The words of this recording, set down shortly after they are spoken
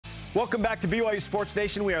Welcome back to BYU Sports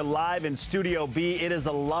Nation. We are live in Studio B. It is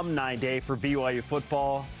Alumni Day for BYU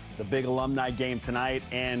football, the big alumni game tonight.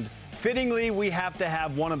 And fittingly, we have to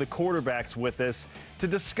have one of the quarterbacks with us to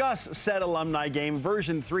discuss said alumni game.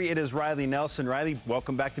 Version 3, it is Riley Nelson. Riley,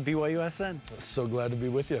 welcome back to BYUSN. So glad to be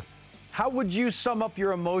with you. How would you sum up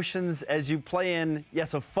your emotions as you play in,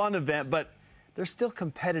 yes, a fun event, but there's still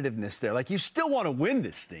competitiveness there. Like, you still want to win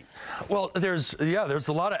this thing. Well, there's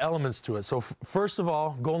a lot of elements to it. So first of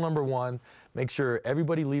all, goal number one, make sure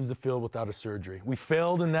everybody leaves the field without a surgery. We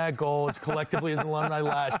failed in that goal as collectively as alumni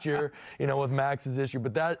last year, with Max's issue.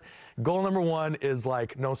 But that goal number one is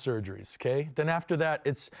like no surgeries, okay? Then after that,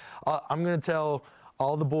 it's I'm going to tell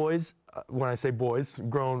all the boys, when I say boys,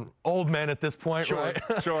 grown old men at this point, sure,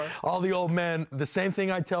 right? Sure. All the old men, the same thing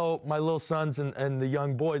I tell my little sons and the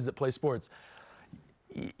young boys that play sports.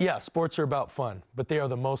 Yeah, sports are about fun, but they are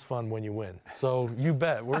the most fun when you win. So you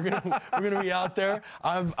bet we're gonna be out there.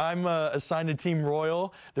 I'm assigned to Team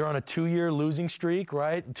Royal. They're on a 2-year losing streak,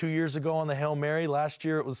 right? 2 years ago on the Hail Mary. Last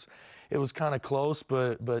year it was kind of close,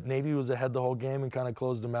 but Navy was ahead the whole game and kind of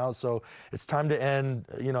closed them out. So it's time to end,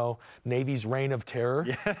 Navy's reign of terror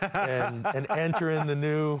and enter in the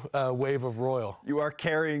new wave of Royal. You are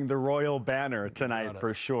carrying the Royal banner tonight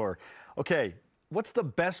for sure. Okay, what's the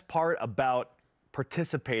best part about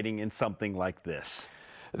participating in something like this?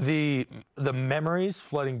 The memories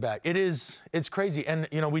flooding back. It's crazy. And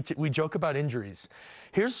we joke about injuries.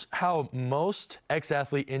 Here's how most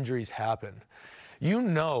ex-athlete injuries happen.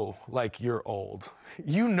 Like you're old.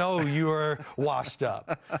 You're washed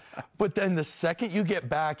up. But then the second you get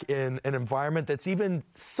back in an environment that's even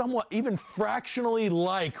fractionally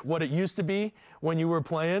like what it used to be when you were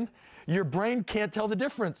playing, your brain can't tell the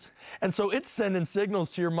difference. And so it's sending signals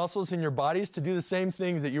to your muscles and your bodies to do the same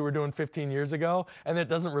things that you were doing 15 years ago, and it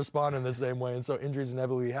doesn't respond in the same way. And so injuries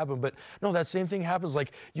inevitably happen. But no, that same thing happens.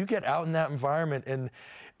 Like, you get out in that environment, and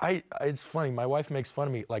it's funny. My wife makes fun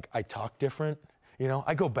of me. Like, I talk different.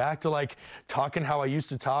 I go back to like talking how I used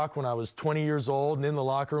to talk when I was 20 years old and in the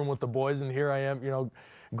locker room with the boys, and here I am,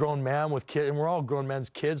 grown man with kids, and we're all grown men's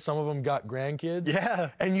kids. Some of them got grandkids.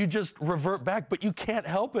 Yeah. And you just revert back, but you can't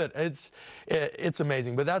help it. It's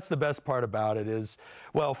amazing. But that's the best part about it is,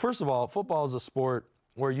 well, first of all, football is a sport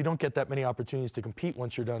where you don't get that many opportunities to compete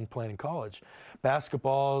once you're done playing in college.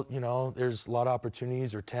 Basketball, there's a lot of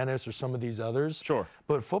opportunities, or tennis, or some of these others. Sure.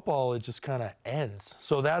 But football, it just kind of ends.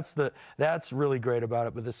 So that's really great about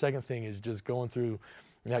it. But the second thing is just going through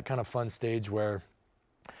that kind of fun stage where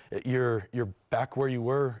you're back where you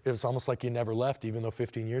were. It's almost like you never left, even though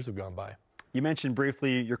 15 years have gone by. You mentioned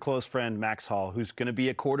briefly your close friend, Max Hall, who's going to be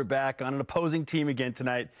a quarterback on an opposing team again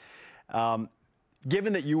tonight.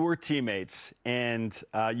 Given that you were teammates and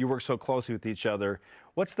you work so closely with each other,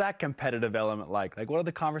 what's that competitive element like? Like, what have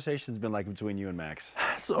the conversations been like between you and Max?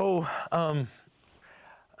 So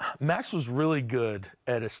Max was really good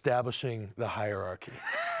at establishing the hierarchy.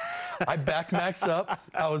 I backed Max up.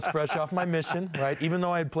 I was fresh off my mission, right? Even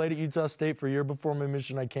though I had played at Utah State for a year before my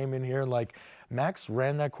mission, I came in here and Max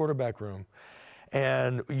ran that quarterback room.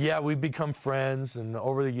 And yeah, we've become friends, and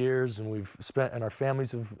over the years, and our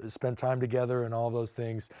families have spent time together and all those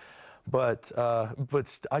things. But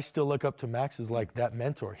I still look up to Max as like that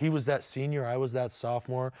mentor. He was that senior, I was that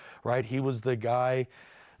sophomore, right? He was the guy,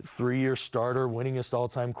 3-year starter, winningest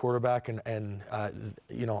all-time quarterback, and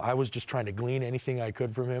I was just trying to glean anything I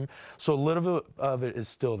could from him. So a little bit of it is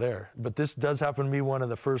still there. But this does happen to be one of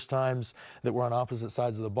the first times that we're on opposite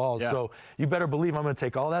sides of the ball. Yeah. So you better believe I'm going to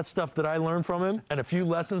take all that stuff that I learned from him and a few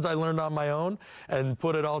lessons I learned on my own and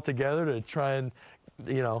put it all together to try and,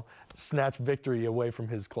 snatch victory away from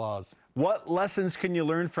his claws. What lessons can you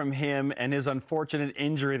learn from him and his unfortunate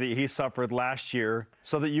injury that he suffered last year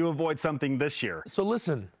so that you avoid something this year? So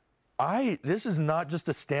listen, this is not just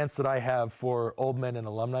a stance that I have for old men in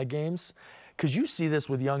alumni games, because you see this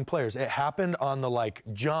with young players. It happened on the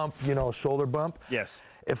jump, shoulder bump. Yes.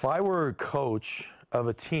 If I were a coach of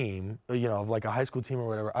a team, of like a high school team or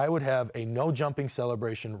whatever, I would have a no jumping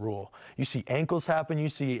celebration rule. You see ankles happen, you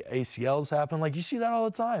see ACLs happen, you see that all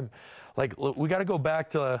the time. We got to go back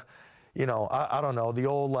to, I don't know, the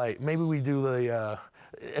old, maybe we do the,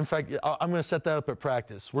 in fact, I'm going to set that up at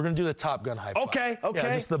practice. We're going to do the Top Gun high five. Okay.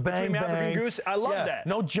 Yeah, just the bang, Between Maverick bang. and Goose. I love that.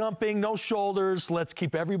 No jumping, no shoulders. Let's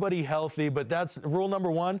keep everybody healthy. But that's rule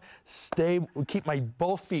number one. Keep my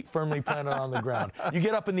both feet firmly planted on the ground. You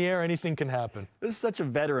get up in the air, anything can happen. This is such a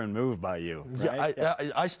veteran move by you. Right? Yeah,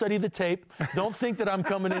 I study the tape. Don't think that I'm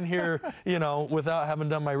coming in here, without having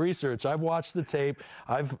done my research. I've watched the tape.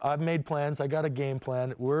 I've made plans. I got a game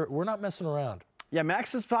plan. We're not messing around. Yeah,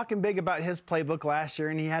 Max was talking big about his playbook last year,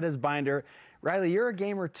 and he had his binder. Riley, you're a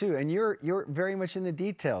gamer too, and you're very much in the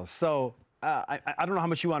details. So I don't know how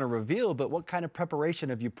much you want to reveal, but what kind of preparation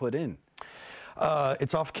have you put in?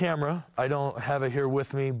 It's off camera. I don't have it here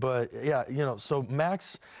with me, but yeah, so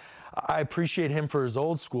Max, I appreciate him for his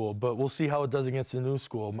old school, but we'll see how it does against the new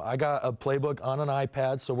school. I got a playbook on an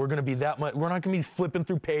iPad, so we're going to be that much. We're not going to be flipping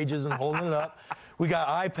through pages and holding it up. We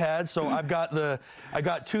got iPads, so I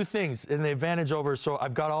got two things in the advantage over. So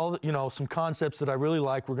I've got all, some concepts that I really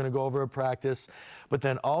like. We're going to go over at practice, but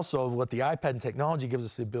then also what the iPad and technology gives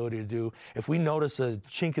us the ability to do. If we notice a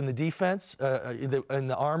chink in the defense, in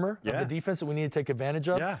the armor of the defense that we need to take advantage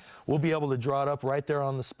of, we'll be able to draw it up right there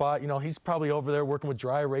on the spot. He's probably over there working with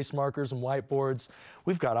dry erase markers and whiteboards.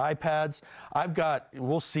 We've got iPads.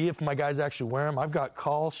 We'll see if my guys actually wear them. I've got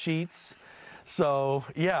call sheets. So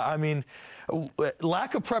yeah, I mean,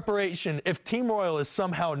 lack of preparation. If Team Royal is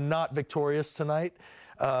somehow not victorious tonight,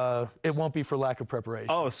 it won't be for lack of preparation.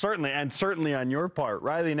 Oh, certainly, and certainly on your part.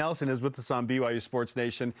 Riley Nelson is with us on BYU Sports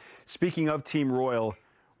Nation. Speaking of Team Royal,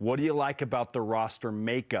 what do you like about the roster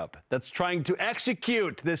makeup that's trying to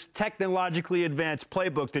execute this technologically advanced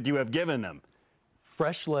playbook that you have given them?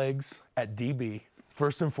 Fresh legs at DB,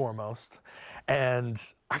 first and foremost. And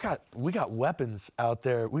we got weapons out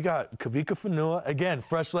there. We got Kavika Fanua, again,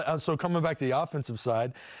 fresh legs. So coming back to the offensive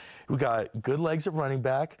side, we got good legs at running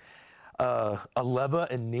back. Aleva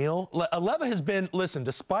and Neal. Aleva has been, listen,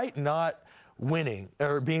 despite not winning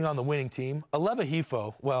or being on the winning team, Aleva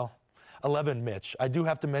and Mitch. I do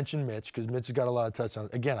have to mention Mitch because Mitch has got a lot of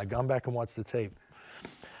touchdowns. Again, I've gone back and watched the tape.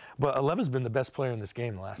 But Aleva's been the best player in this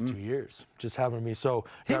game the last 2 years, just having me. So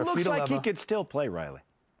he looks like he could still play, Riley.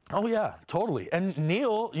 Oh, yeah, totally. And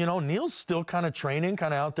Neal, Neal's still kind of training,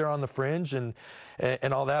 kind of out there on the fringe and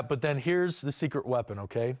all that. But then here's the secret weapon,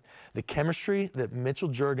 okay? The chemistry that Mitchell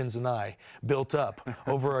Juergens and I built up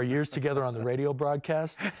over our years together on the radio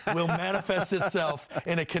broadcast will manifest itself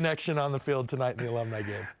in a connection on the field tonight in the Alumni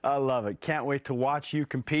game. I love it. Can't wait to watch you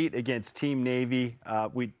compete against Team Navy.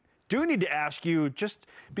 We do need to ask you, just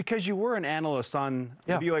because you were an analyst on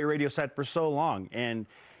the BYU radio side for so long, and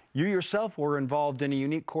you yourself were involved in a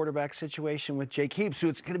unique quarterback situation with Jake Heaps, so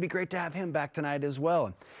it's going to be great to have him back tonight as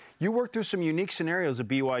well. You worked through some unique scenarios at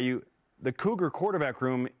BYU. The Cougar quarterback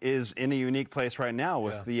room is in a unique place right now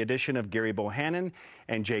with the addition of Gary Bohannon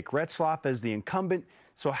and Jake Retzloff as the incumbent.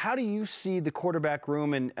 So how do you see the quarterback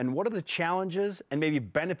room, and what are the challenges and maybe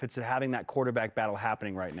benefits of having that quarterback battle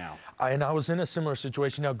happening right now? I was in a similar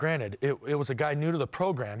situation. Now, granted, it was a guy new to the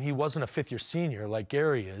program. He wasn't a fifth-year senior like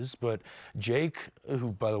Gary is, but Jake, who,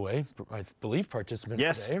 by the way, I believe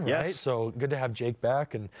participated today, right? Yes. So good to have Jake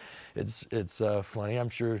back, and it's funny. I'm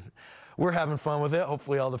sure we're having fun with it.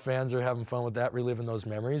 Hopefully all the fans are having fun with that, reliving those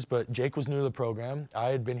memories. But Jake was new to the program. I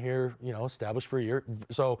had been here, established for a year.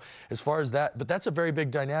 So as far as that, but that's a very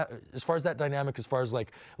big dynamic, as far as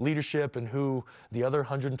like leadership and who the other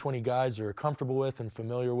 120 guys are comfortable with and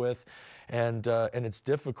familiar with. And it's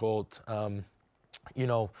difficult, and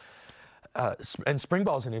spring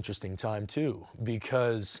ball is an interesting time too,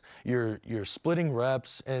 because you're splitting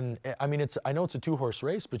reps, and I mean I know it's a 2-horse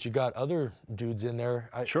race, but you got other dudes in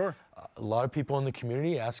there. Sure. A lot of people in the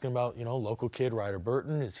community asking about local kid Ryder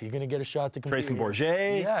Burton. Is he going to get a shot to compete? Tracy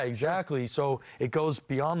Bourget. Yeah, exactly. So it goes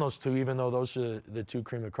beyond those two, even though those are the two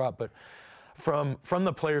cream of the crop. But from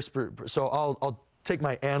the players, so I'll take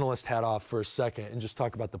my analyst hat off for a second and just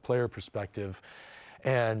talk about the player perspective.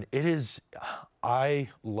 And I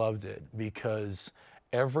loved it because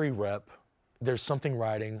every rep, there's something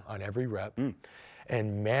riding on every rep.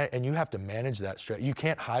 And you have to manage that stress. You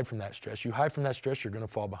can't hide from that stress. You hide from that stress, you're going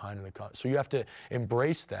to fall behind in the so you have to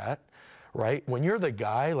embrace that, right? When you're the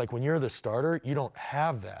guy, like when you're the starter, you don't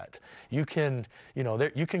have that. You can,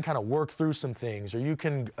 you can kind of work through some things, or you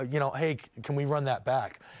can, hey, can we run that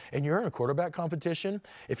back? And you're in a quarterback competition.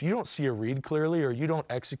 If you don't see a read clearly, or you don't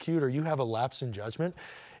execute, or you have a lapse in judgment,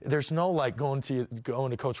 there's no like going to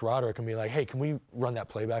Coach Roderick and be like, hey, can we run that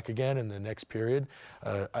playback again in the next period?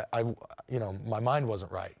 My mind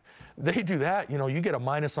wasn't right. They do that, you get a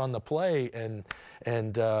minus on the play, and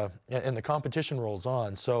the competition rolls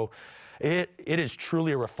on. So it is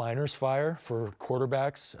truly a refiner's fire for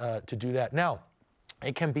quarterbacks to do that. Now,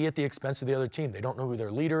 it can be at the expense of the other team. They don't know who their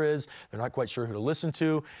leader is. They're not quite sure who to listen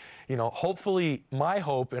to. Hopefully, my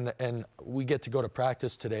hope, and we get to go to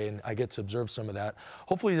practice today, and I get to observe some of that.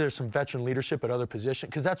 Hopefully, there's some veteran leadership at other positions,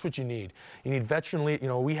 because that's what you need. You need veteran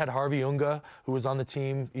we had Harvey Unga, who was on the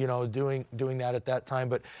team, doing that at that time.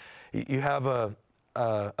 But you have a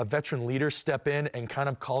a veteran leader step in and kind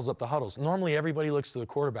of calls up the huddles. Normally, everybody looks to the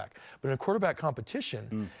quarterback. But in a quarterback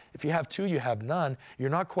competition, if you have two, you have none. You're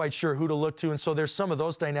not quite sure who to look to. And so there's some of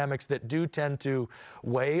those dynamics that do tend to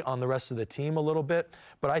weigh on the rest of the team a little bit.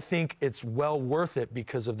 But I think it's well worth it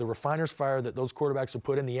because of the refiner's fire that those quarterbacks will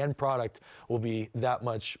put in. The end product will be that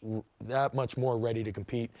much more ready to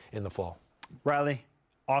compete in the fall. Riley,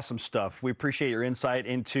 awesome stuff. We appreciate your insight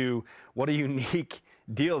into what a unique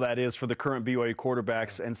deal that is for the current BYU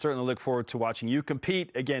quarterbacks, and certainly look forward to watching you compete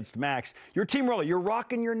against Max. Your team roller, you're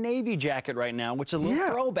rocking your Navy jacket right now, which is a little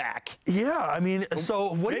throwback. Yeah, I mean,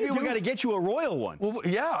 so what maybe we got to get you a royal one. Well,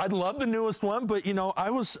 yeah, I'd love the newest one, but you know, I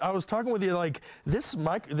was talking with you like this,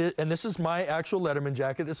 Mike, and this is my actual Letterman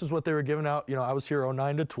jacket. This is what they were giving out. You know, I was here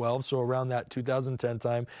 09 to 12, so around that 2010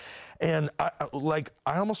 time, and I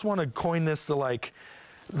almost want to coin this to like.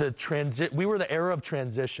 We were the era of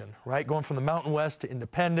transition, right? Going from the Mountain West to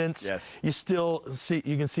independence. Yes.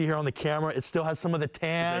 You can see here on the camera, it still has some of the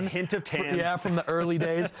tan. There's a hint of tan. Yeah, from the early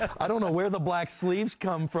days. I don't know where the black sleeves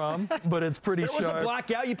come from, but it's pretty sharp. There was a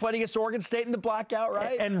blackout. You played against Oregon State in the blackout,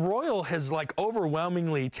 right? And Royal has like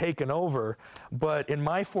overwhelmingly taken over, but in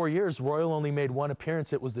my 4 years, Royal only made one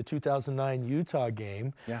appearance. It was the 2009 Utah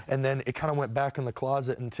game. Yeah. And then it kind of went back in the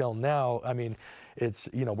closet until now. I mean, it's,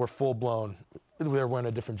 you know, we're full blown. They're wearing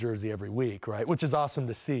a different jersey every week, right? Which is awesome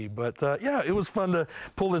to see. But yeah, it was fun to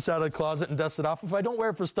pull this out of the closet and dust it off. If I don't wear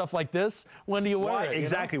it for stuff like this, when do you wear it?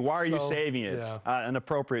 Exactly. You know? Why are you saving it? Yeah. An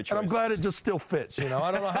appropriate choice. And I'm glad it just still fits. You know,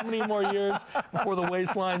 I don't know how many more years before the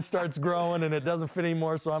waistline starts growing and it doesn't fit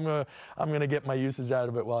anymore. So I'm gonna get my uses out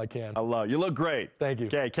of it while I can. I love it. You look great. Thank you.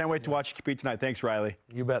 Okay, can't wait to watch you compete tonight. Thanks, Riley.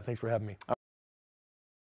 You bet. Thanks for having me.